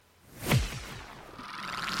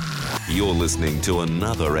You're listening to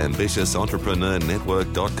another Ambitious Entrepreneur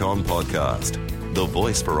Network.com podcast, the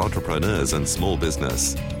voice for entrepreneurs and small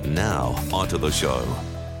business. Now, onto the show.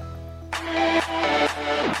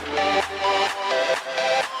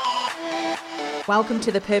 Welcome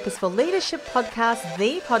to the Purposeful Leadership Podcast,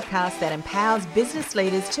 the podcast that empowers business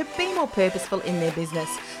leaders to be more purposeful in their business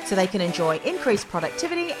so they can enjoy increased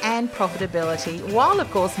productivity and profitability while,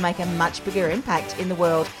 of course, make a much bigger impact in the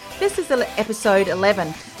world. This is episode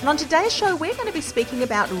 11. And on today's show, we're going to be speaking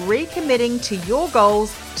about recommitting to your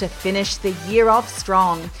goals to finish the year off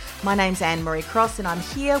strong. My name's Anne-Marie Cross and I'm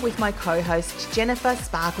here with my co-host Jennifer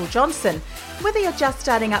Sparkle Johnson. Whether you're just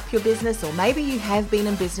starting up your business or maybe you have been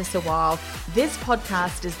in business a while, this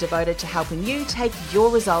podcast is devoted to helping you take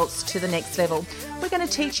your results to the next level. We're going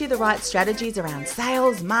to teach you the right strategies around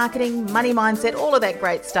sales, marketing, money mindset, all of that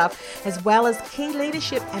great stuff, as well as key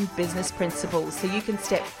leadership and business principles so you can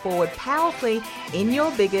step forward powerfully in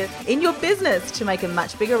your business to make a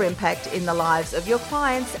much bigger impact in the lives of your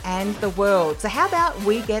clients and the world. So how about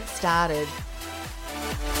we get started?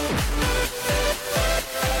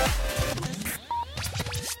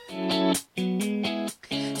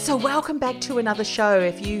 So welcome back to another show.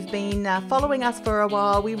 If you've been following us for a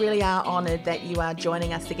while, we really are honoured that you are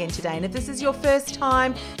joining us again today. And if this is your first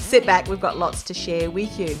time, sit back. We've got lots to share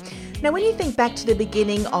with you. Now, when you think back to the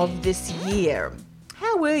beginning of this year,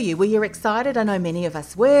 how were you? Were you excited? I know many of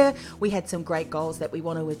us were. We had some great goals that we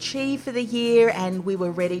want to achieve for the year and we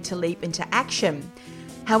were ready to leap into action.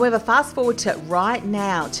 However, fast forward to right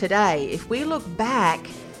now, today, if we look back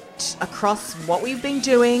across what we've been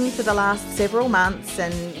doing for the last several months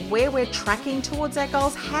and where we're tracking towards our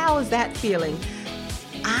goals, how is that feeling?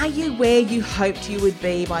 Are you where you hoped you would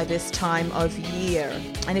be by this time of year?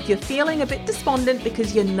 And if you're feeling a bit despondent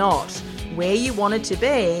because you're not where you wanted to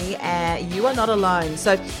be, you are not alone.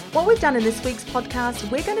 So what we've done in this week's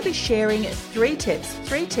podcast, we're going to be sharing three tips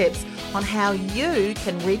on how you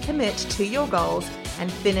can recommit to your goals and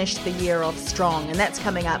finish the year off strong. And that's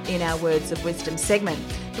coming up in our Words of Wisdom segment.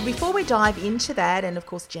 But before we dive into that, and of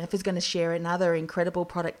course Jennifer's going to share another incredible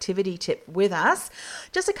productivity tip with us,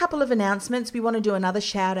 just a couple of announcements. We want to do another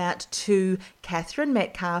shout out to Catherine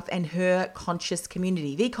Metcalf and her Conscious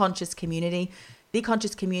Community. The Conscious Community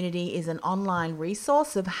is an online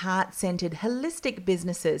resource of heart-centered, holistic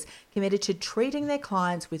businesses committed to treating their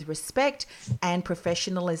clients with respect and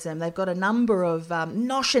professionalism. They've got a number of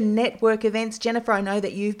Notion network events. Jennifer, I know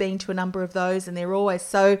that you've been to a number of those, and they're always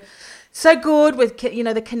so good with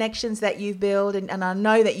the connections that you've built, and I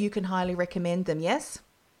know that you can highly recommend them. Yes?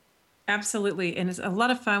 Absolutely. And it's a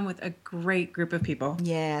lot of fun with a great group of people.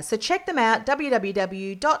 Yeah. So check them out,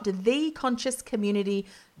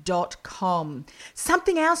 www.theconsciouscommunity.com.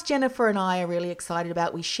 Something else Jennifer and I are really excited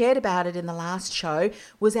about, we shared about it in the last show,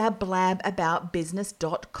 was our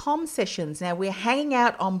blababoutbusiness.com sessions. Now we're hanging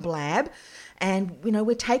out on Blab. And,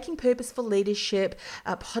 we're taking Purposeful Leadership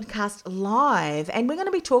podcast live, and we're going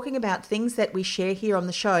to be talking about things that we share here on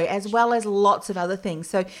the show, as well as lots of other things.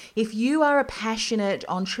 So if you are a passionate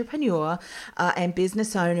entrepreneur and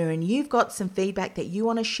business owner, and you've got some feedback that you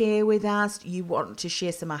want to share with us, you want to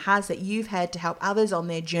share some ahas that you've had to help others on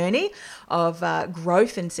their journey of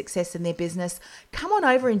growth and success in their business, come on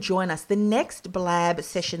over and join us. The next Blab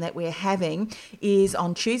session that we're having is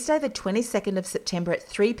on Tuesday, the 22nd of September at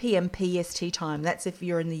 3 p.m. PST time. That's if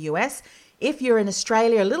you're in the US. If you're in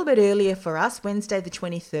Australia, a little bit earlier for us, Wednesday the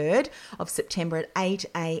 23rd of September at 8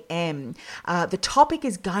 a.m. The topic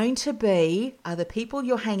is going to be, are the people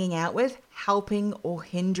you're hanging out with helping or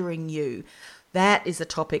hindering you? That is a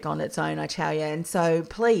topic on its own, I tell you. And so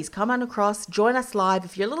please come on across, join us live.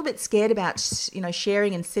 If you're a little bit scared about,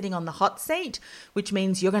 sharing and sitting on the hot seat, which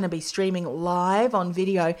means you're going to be streaming live on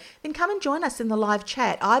video, then come and join us in the live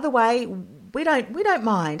chat. Either way, we don't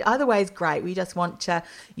mind. Either way is great. We just want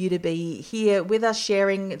you to be here with us,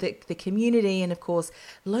 sharing the community, and of course,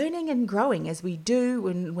 learning and growing as we do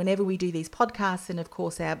whenever we do these podcasts, and of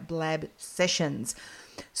course, our Blab sessions.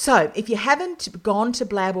 So if you haven't gone to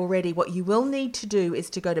Blab already, what you will need to do is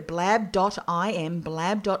to go to blab.im,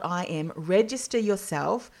 register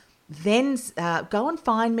yourself, then go and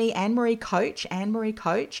find me, Anne-Marie Coach,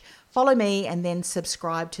 follow me, and then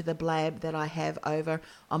subscribe to the Blab that I have over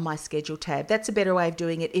on my schedule tab. That's a better way of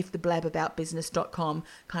doing it if the blababoutbusiness.com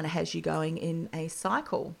kind of has you going in a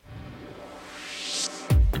cycle.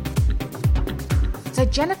 So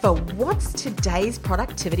Jennifer, what's today's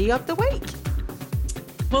productivity of the week?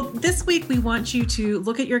 Well, this week we want you to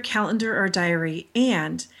look at your calendar or diary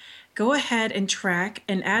and go ahead and track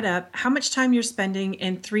and add up how much time you're spending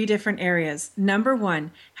in 3 different areas. Number 1,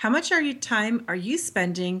 how much time are you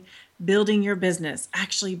spending building your business,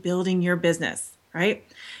 actually building your business, right?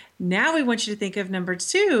 Now we want you to think of number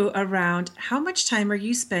 2 around how much time are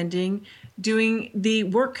you spending doing the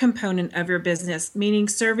work component of your business, meaning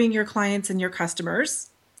serving your clients and your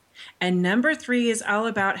customers. And number 3 is all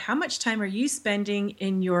about how much time are you spending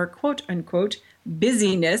in your quote unquote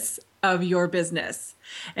busyness of your business.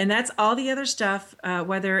 And that's all the other stuff,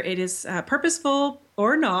 whether it is purposeful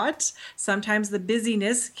or not. Sometimes the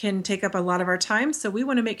busyness can take up a lot of our time. So we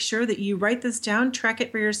want to make sure that you write this down, track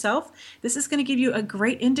it for yourself. This is going to give you a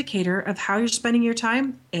great indicator of how you're spending your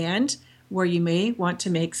time and where you may want to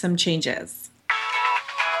make some changes.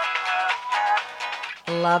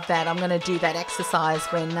 Love that. I'm going to do that exercise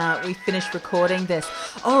when we finish recording this.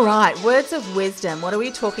 All right, words of wisdom. What are we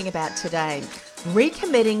talking about today?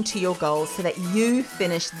 Recommitting to your goals so that you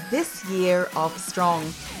finish this year off strong.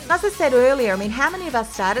 As I said earlier, how many of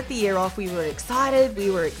us started the year off? We were excited, we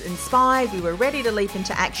were inspired, we were ready to leap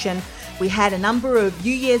into action. We had a number of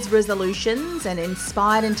New Year's resolutions and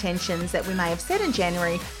inspired intentions that we may have set in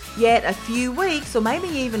January. Yet a few weeks, or maybe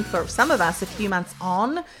even for some of us, a few months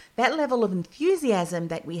on, that level of enthusiasm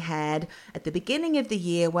that we had at the beginning of the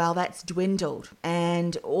year, well, that's dwindled.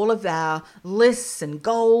 And all of our lists and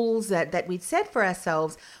goals that we'd set for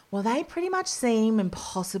ourselves, well, they pretty much seem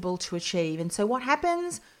impossible to achieve. And so what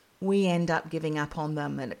happens? We end up giving up on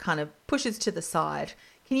them and it kind of pushes to the side.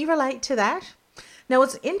 Can you relate to that? Now,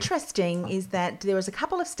 what's interesting is that there was a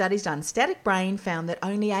couple of studies done. Static Brain found that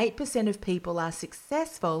only 8% of people are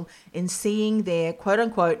successful in seeing their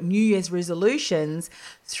quote-unquote New Year's resolutions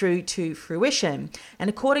through to fruition. And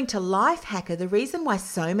according to Lifehacker, the reason why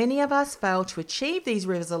so many of us fail to achieve these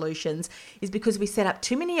resolutions is because we set up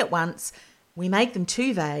too many at once, we make them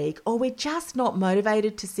too vague, or we're just not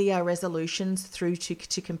motivated to see our resolutions through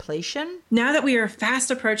to completion. Now that we are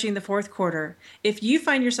fast approaching the fourth quarter, if you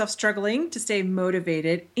find yourself struggling to stay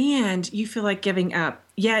motivated and you feel like giving up,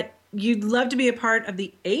 yet you'd love to be a part of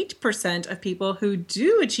the 8% of people who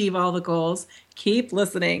do achieve all the goals, keep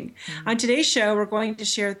listening. On today's show, we're going to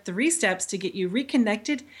share 3 steps to get you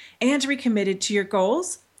reconnected and recommitted to your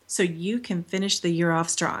goals, so you can finish the year off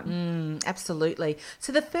strong. Absolutely.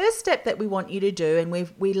 So the first step that we want you to do, and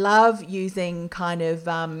we love using kind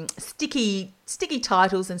of sticky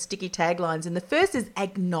titles and sticky taglines, and the first is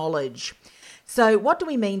acknowledge. So what do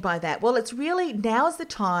we mean by that? Well, it's really now's the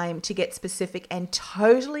time to get specific and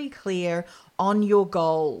totally clear on your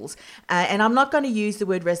goals. And I'm not going to use the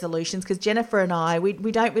word resolutions because Jennifer and I, we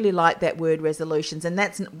don't really like that word resolutions. And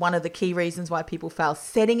that's one of the key reasons why people fail.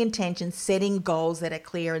 Setting intentions, setting goals that are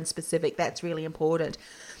clear and specific, that's really important.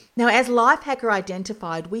 Now, as Lifehacker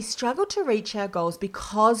identified, we struggle to reach our goals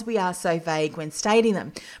because we are so vague when stating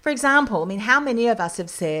them. For example, how many of us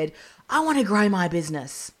have said, I want to grow my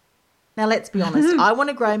business? Now, let's be honest. I want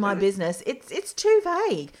to grow my business. It's too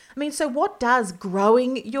vague. So what does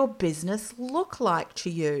growing your business look like to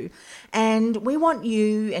you? And we want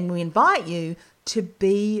you and we invite you to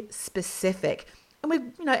be specific. And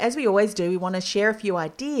we, as we always do, we want to share a few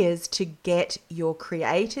ideas to get your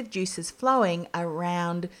creative juices flowing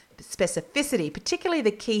around specificity, particularly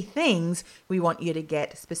the key things we want you to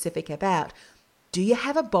get specific about. Do you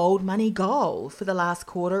have a bold money goal for the last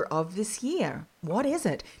quarter of this year? What is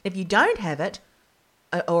it? If you don't have it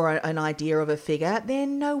or an idea of a figure,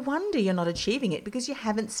 then no wonder you're not achieving it because you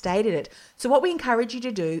haven't stated it. So what we encourage you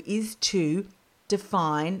to do is to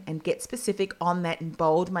define and get specific on that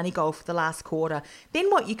bold money goal for the last quarter. Then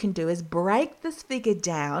what you can do is break this figure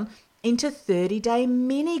down into 30-day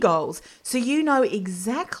mini goals so you know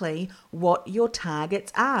exactly what your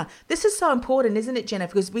targets are. This is so important, isn't it,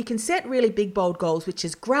 Jennifer? Because we can set really big, bold goals, which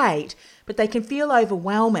is great, but they can feel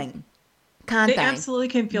overwhelming. Can't they? Absolutely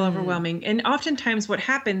can feel overwhelming. And oftentimes what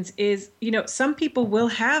happens is, some people will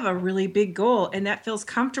have a really big goal and that feels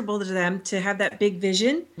comfortable to them to have that big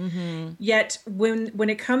vision. Yet when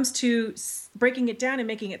it comes to breaking it down and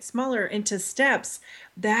making it smaller into steps,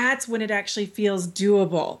 that's when it actually feels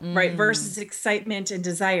doable, right? Versus excitement and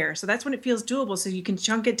desire. So that's when it feels doable. So you can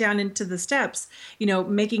chunk it down into the steps,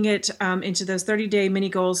 making it into those 30-day mini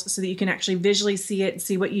goals so that you can actually visually see it and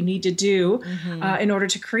see what you need to do in order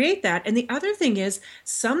to create that. And the other thing is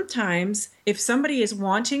sometimes if somebody is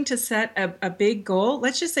wanting to set a big goal,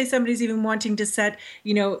 let's just say somebody's even wanting to set,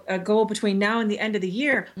 a goal between now and the end of the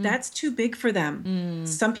year, that's too big for them.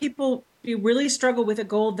 Some people really struggle with a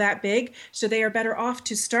goal that big, so they are better off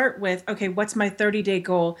to start with, okay, what's my 30-day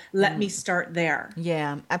goal? Let me start there.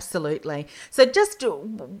 Yeah, absolutely. So just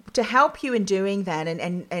to help you in doing that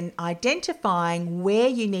and identifying where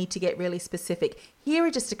you need to get really specific, Here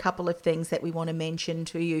are just a couple of things that we want to mention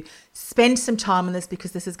to you. Spend some time on this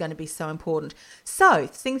because this is going to be so important. So,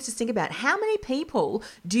 things to think about. How many people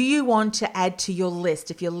do you want to add to your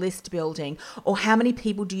list if you're list building? Or how many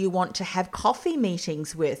people do you want to have coffee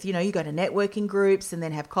meetings with? You know, you go to networking groups and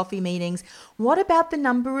then have coffee meetings. What about the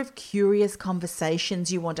number of curious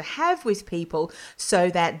conversations you want to have with people so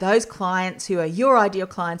that those clients who are your ideal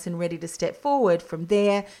clients and ready to step forward, from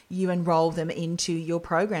there, you enroll them into your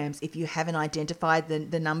programs? If you haven't identified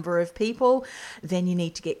the number of people, then you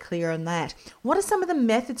need to get clear on that. What are some of the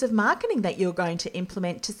methods of marketing that you're going to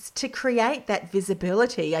implement to create that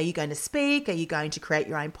visibility? Are you going to speak? Are you going to create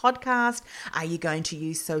your own podcast? Are you going to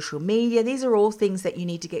use social media? These are all things that you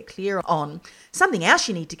need to get clear on. Something else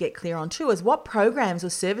you need to get clear on too is what programs or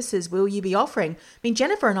services will you be offering? I mean,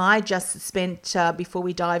 Jennifer and I just spent, before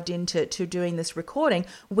we dived into doing this recording,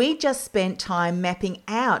 we just spent time mapping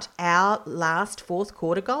out our last fourth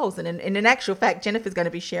quarter goals. And in actual fact, Jennifer's going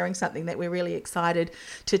to be sharing something that we're really excited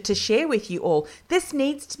to share with you all. This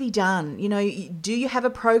needs to be done. You know, do you have a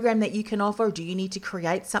program that you can offer? Or do you need to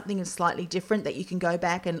create something slightly different that you can go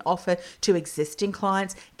back and offer to existing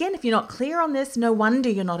clients? Again, if you're not clear on this, no wonder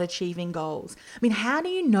you're not achieving goals. I mean, how do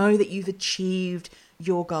you know that you've achieved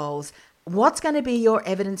your goals? What's going to be your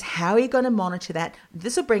evidence? How are you going to monitor that?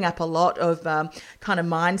 This will bring up a lot of kind of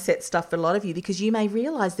mindset stuff for a lot of you, because you may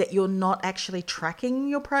realize that you're not actually tracking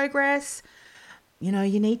your progress. You know,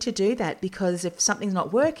 you need to do that, because if something's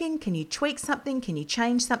not working, can you tweak something? Can you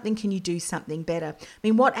change something? Can you do something better? I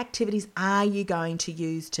mean, what activities are you going to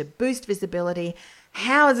use to boost visibility?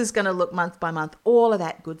 How is this going to look month by month? All of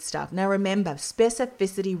that good stuff. Now, remember,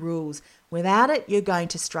 specificity rules. Without it, you're going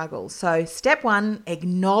to struggle. So step one,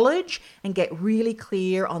 acknowledge and get really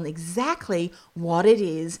clear on exactly what it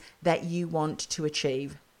is that you want to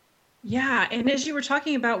achieve. Yeah. And as you were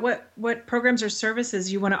talking about what programs or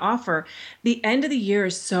services you want to offer, the end of the year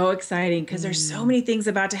is so exciting because there's so many things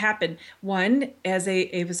about to happen. One, as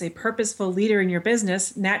a purposeful leader in your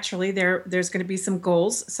business, naturally there's going to be some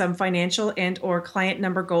goals, some financial and or client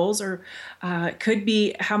number goals, or could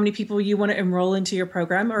be how many people you want to enroll into your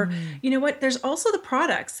program. Or you know what? There's also the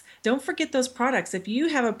products. Don't forget those products. If you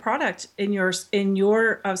have a product in your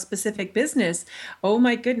specific business, oh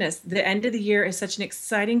my goodness, the end of the year is such an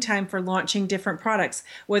exciting time for launching different products,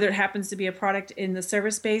 whether it happens to be a product in the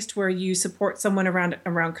service-based where you support someone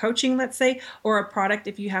around coaching, let's say, or a product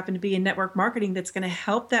if you happen to be in network marketing that's going to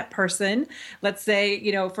help that person. Let's say,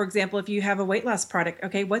 you know, for example, if you have a weight loss product,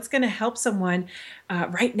 okay, what's going to help someone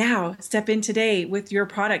right now step in today with your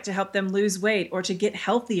product to help them lose weight or to get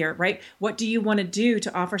healthier, right? What do you want to do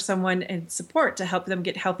to offer someone and support to help them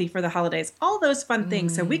get healthy for the holidays? All those fun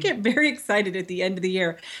things. So we get very excited at the end of the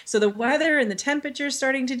year. So the weather and the temperature is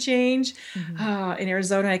starting to change. In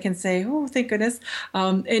Arizona, I can say, oh, thank goodness.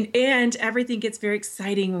 And everything gets very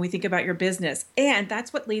exciting when we think about your business. And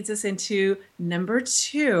that's what leads us into number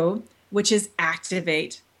 2, which is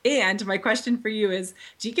activate. And my question for you is,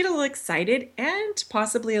 do you get a little excited and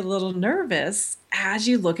possibly a little nervous as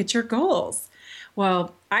you look at your goals?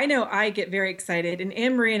 Well, I know I get very excited. And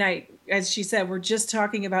Anne-Marie and I, as she said, we're just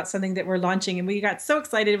talking about something that we're launching. And we got so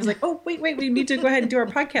excited. It was like, oh, wait, we need to go ahead and do our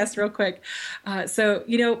podcast real quick. So,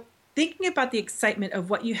 you know, thinking about the excitement of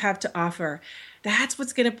what you have to offer, that's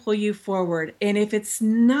what's going to pull you forward. And if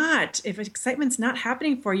excitement's not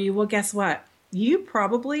happening for you, well, guess what? You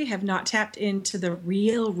probably have not tapped into the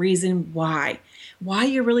real reason why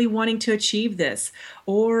you're really wanting to achieve this,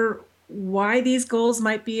 or why these goals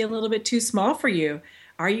might be a little bit too small for you.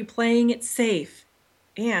 Are you playing it safe?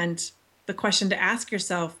 And the question to ask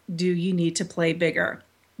yourself, do you need to play bigger?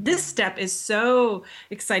 This step is so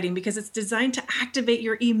exciting because it's designed to activate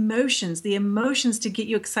your emotions, the emotions to get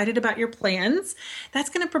you excited about your plans. That's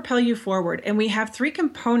going to propel you forward. And we have 3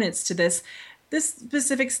 components to this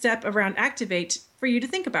specific step around activate for you to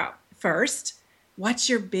think about. First, what's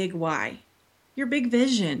your big why? Your big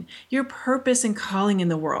vision, your purpose and calling in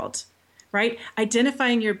the world, right?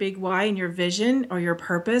 Identifying your big why and your vision or your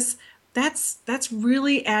purpose, that's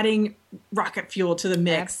really adding rocket fuel to the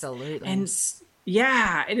mix. Absolutely. And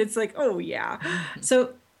yeah. And it's like, oh yeah.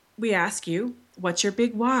 So we ask you, what's your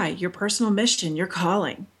big why, your personal mission, your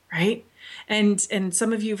calling, right? And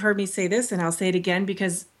some of you have heard me say this, and I'll say it again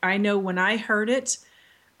because I know when I heard it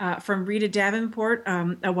from Rita Davenport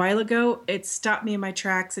a while ago, it stopped me in my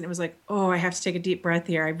tracks, and it was like, oh, I have to take a deep breath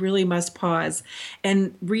here. I really must pause.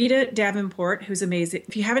 And Rita Davenport, who's amazing,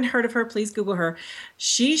 if you haven't heard of her, please Google her.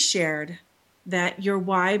 She shared that your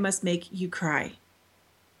why must make you cry.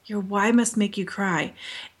 Your why must make you cry.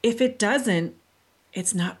 If it doesn't,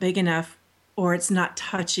 it's not big enough. or it's not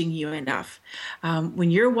touching you enough.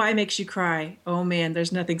 When your why makes you cry, oh man,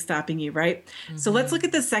 there's nothing stopping you, right? So let's look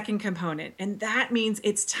at the second component. And that means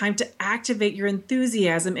it's time to activate your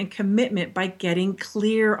enthusiasm and commitment by getting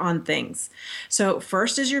clear on things. So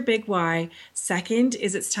first is your big why. Second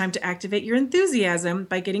is it's time to activate your enthusiasm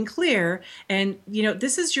by getting clear. And,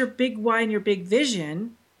 this is your big why and your big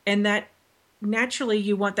vision. And that naturally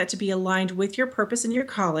you want that to be aligned with your purpose and your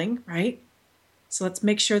calling, right? So let's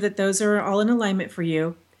make sure that those are all in alignment for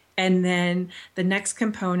you. And then the next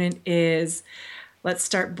component is let's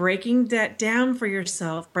start breaking that down for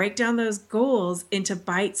yourself. Break down those goals into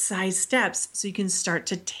bite-sized steps so you can start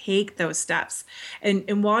to take those steps.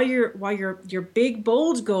 And while your big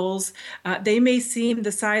bold goals, they may seem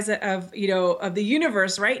the size of the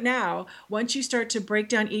universe right now. Once you start to break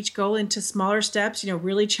down each goal into smaller steps,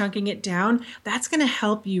 really chunking it down, that's going to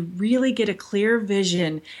help you really get a clear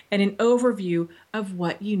vision and an overview of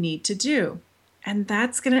what you need to do. And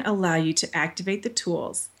that's going to allow you to activate the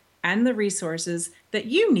tools and the resources that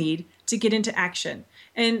you need to get into action.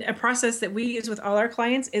 And a process that we use with all our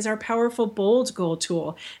clients is our powerful bold goal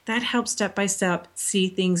tool. That helps step by step see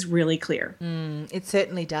things really clear. It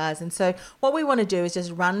certainly does. And so what we want to do is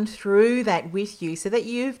just run through that with you so that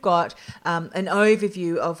you've got an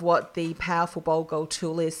overview of what the powerful bold goal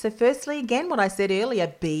tool is. So firstly, again, what I said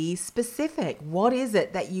earlier, be specific. What is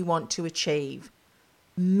it that you want to achieve?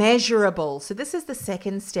 Measurable. So this is the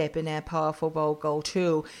second step in our powerful bold goal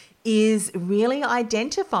tool, is really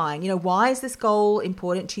identifying, why is this goal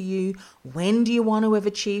important to you? When do you want to have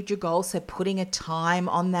achieved your goal? So putting a time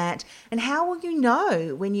on that. And how will you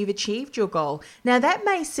know when you've achieved your goal? Now, that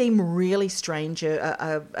may seem really strange,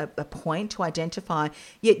 a point to identify,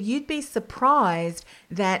 yet you'd be surprised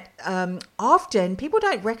that often people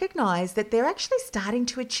don't recognize that they're actually starting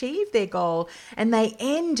to achieve their goal, and they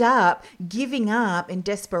end up giving up in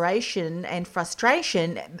desperation and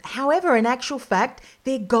frustration. However, in actual fact,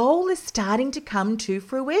 their goal is starting to come to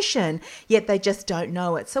fruition, yet they just don't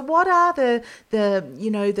know it. So what are the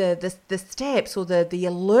steps or the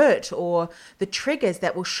alert or the triggers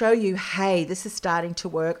that will show you, hey, this is starting to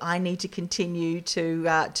work. I need to continue to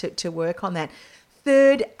work on that.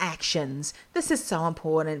 Third, actions. This is so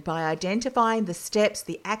important. By identifying the steps,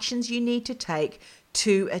 the actions you need to take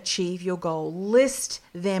to achieve your goal. List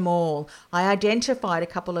them all. I identified a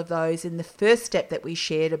couple of those in the first step that we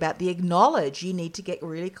shared about the acknowledge. You need to get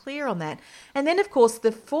really clear on that. And then, of course,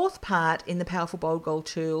 the fourth part in the Powerful Bold Goal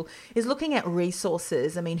tool is looking at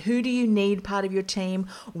resources. I mean, who do you need part of your team?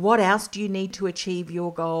 What else do you need to achieve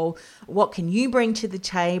your goal? What can you bring to the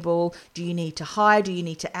table? Do you need to hire? Do you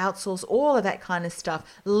need to outsource? All of that kind of stuff.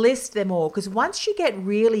 List them all, because once you get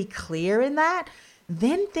really clear in that,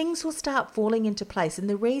 then things will start falling into place. And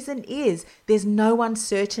the reason is there's no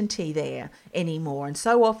uncertainty there anymore. And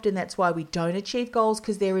so often that's why we don't achieve goals,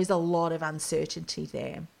 because there is a lot of uncertainty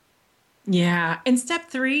there. Yeah. And step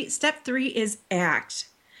three is act.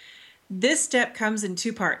 This step comes in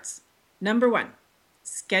two parts. Number one,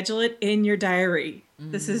 schedule it in your diary.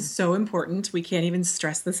 This is so important. We can't even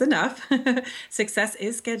stress this enough. Success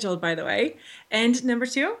is scheduled, by the way. And number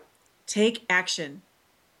two, take action.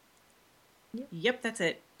 Yep, that's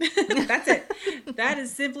it. That's it. That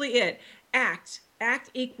is simply it. Act. Act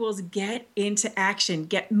equals get into action.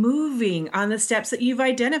 Get moving on the steps that you've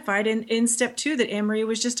identified in step 2 that Anne-Marie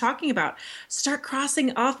was just talking about. Start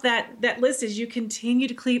crossing off that list as you continue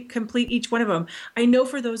to complete each one of them. I know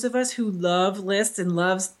for those of us who love lists and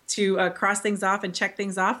loves to cross things off and check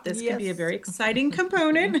things off, this can be a very exciting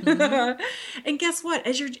component. And guess what?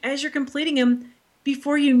 As you're completing them,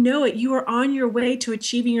 before you know it, you are on your way to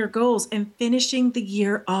achieving your goals and finishing the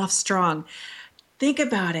year off strong. Think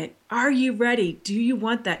about it. Are you ready? Do you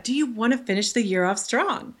want that? Do you want to finish the year off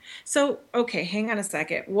strong? So, okay, hang on a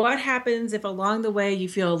second. What happens if along the way you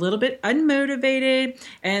feel a little bit unmotivated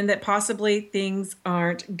and that possibly things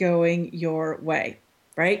aren't going your way,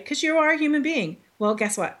 right? Because you are a human being. Well,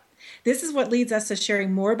 guess what? This is what leads us to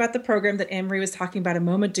sharing more about the program that Anne-Marie was talking about a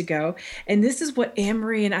moment ago. And this is what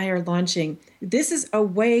Anne-Marie and I are launching. This is a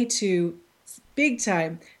way to big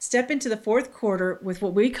time step into the fourth quarter with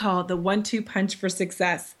what we call the 1-2 punch for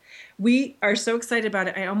success. We are so excited about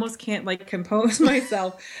it. I almost can't compose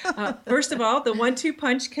myself. First of all, the 1-2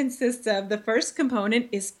 punch consists of, the first component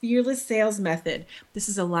is Fearless Sales Method. This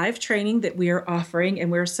is a live training that we are offering,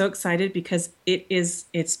 and we're so excited because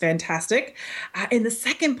it's fantastic. And the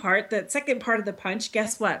second part of the punch,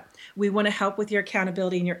 guess what? We want to help with your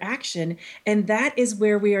accountability and your action. And that is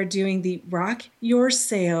where we are doing the Rock Your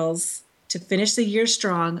Sales to Finish the Year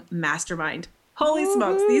Strong Mastermind. Holy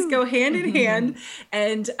smokes, these go hand in hand.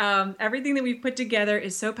 And everything that we've put together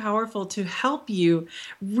is so powerful to help you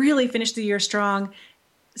really finish the year strong,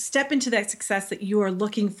 step into that success that you are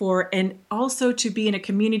looking for, and also to be in a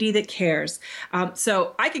community that cares.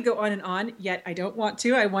 So I could go on and on, yet I don't want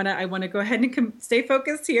to. I want to go ahead and stay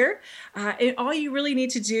focused here. And all you really need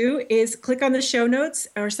to do is click on the show notes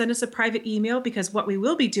or send us a private email, because what we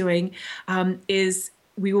will be doing is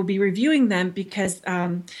we will be reviewing them, because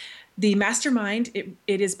the mastermind,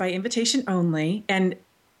 it is by invitation only. And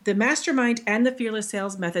the mastermind and the Fearless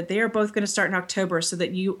Sales Method, they are both going to start in October, so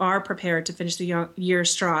that you are prepared to finish the year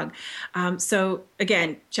strong. So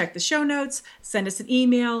again, check the show notes, send us an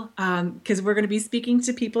email, because we're going to be speaking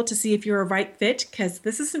to people to see if you're a right fit, because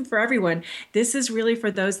this isn't for everyone. This is really for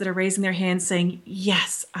those that are raising their hands saying,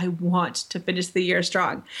 yes, I want to finish the year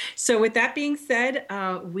strong. So with that being said,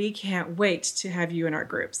 we can't wait to have you in our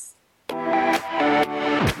groups.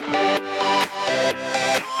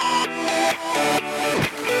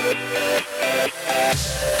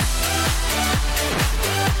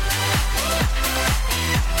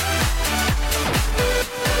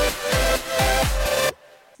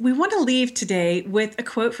 We want to leave today with a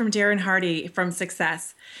quote from Darren Hardy from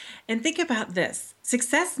Success. And think about this.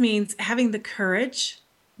 Success means having the courage,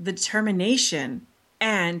 the determination,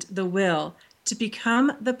 and the will to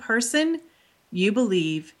become the person you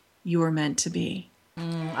believe you are meant to be.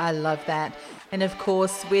 I love that. And of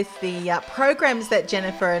course, with the programs that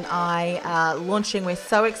Jennifer and I are launching, we're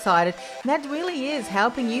so excited. And that really is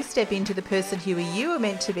helping you step into the person who you are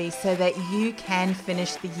meant to be, so that you can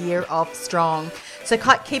finish the year off strong. So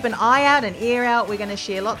keep an eye out, an ear out. We're going to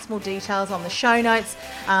share lots more details on the show notes.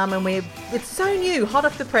 And it's so new, hot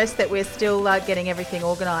off the press, that we're still getting everything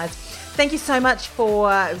organised. Thank you so much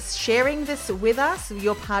for sharing this with us.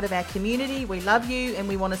 You're part of our community. We love you and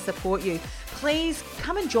we want to support you. Please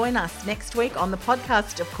come and join us next week on the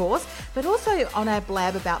podcast, of course, but also on our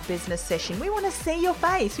Blab About Business session. We want to see your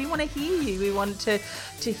face. We want to hear you. We want to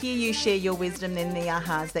hear you share your wisdom and the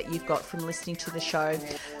ahas that you've got from listening to the show.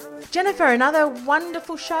 Jennifer, another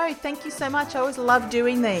wonderful show. Thank you so much. I always love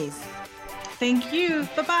doing these. Thank you.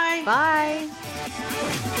 Bye-bye. Bye.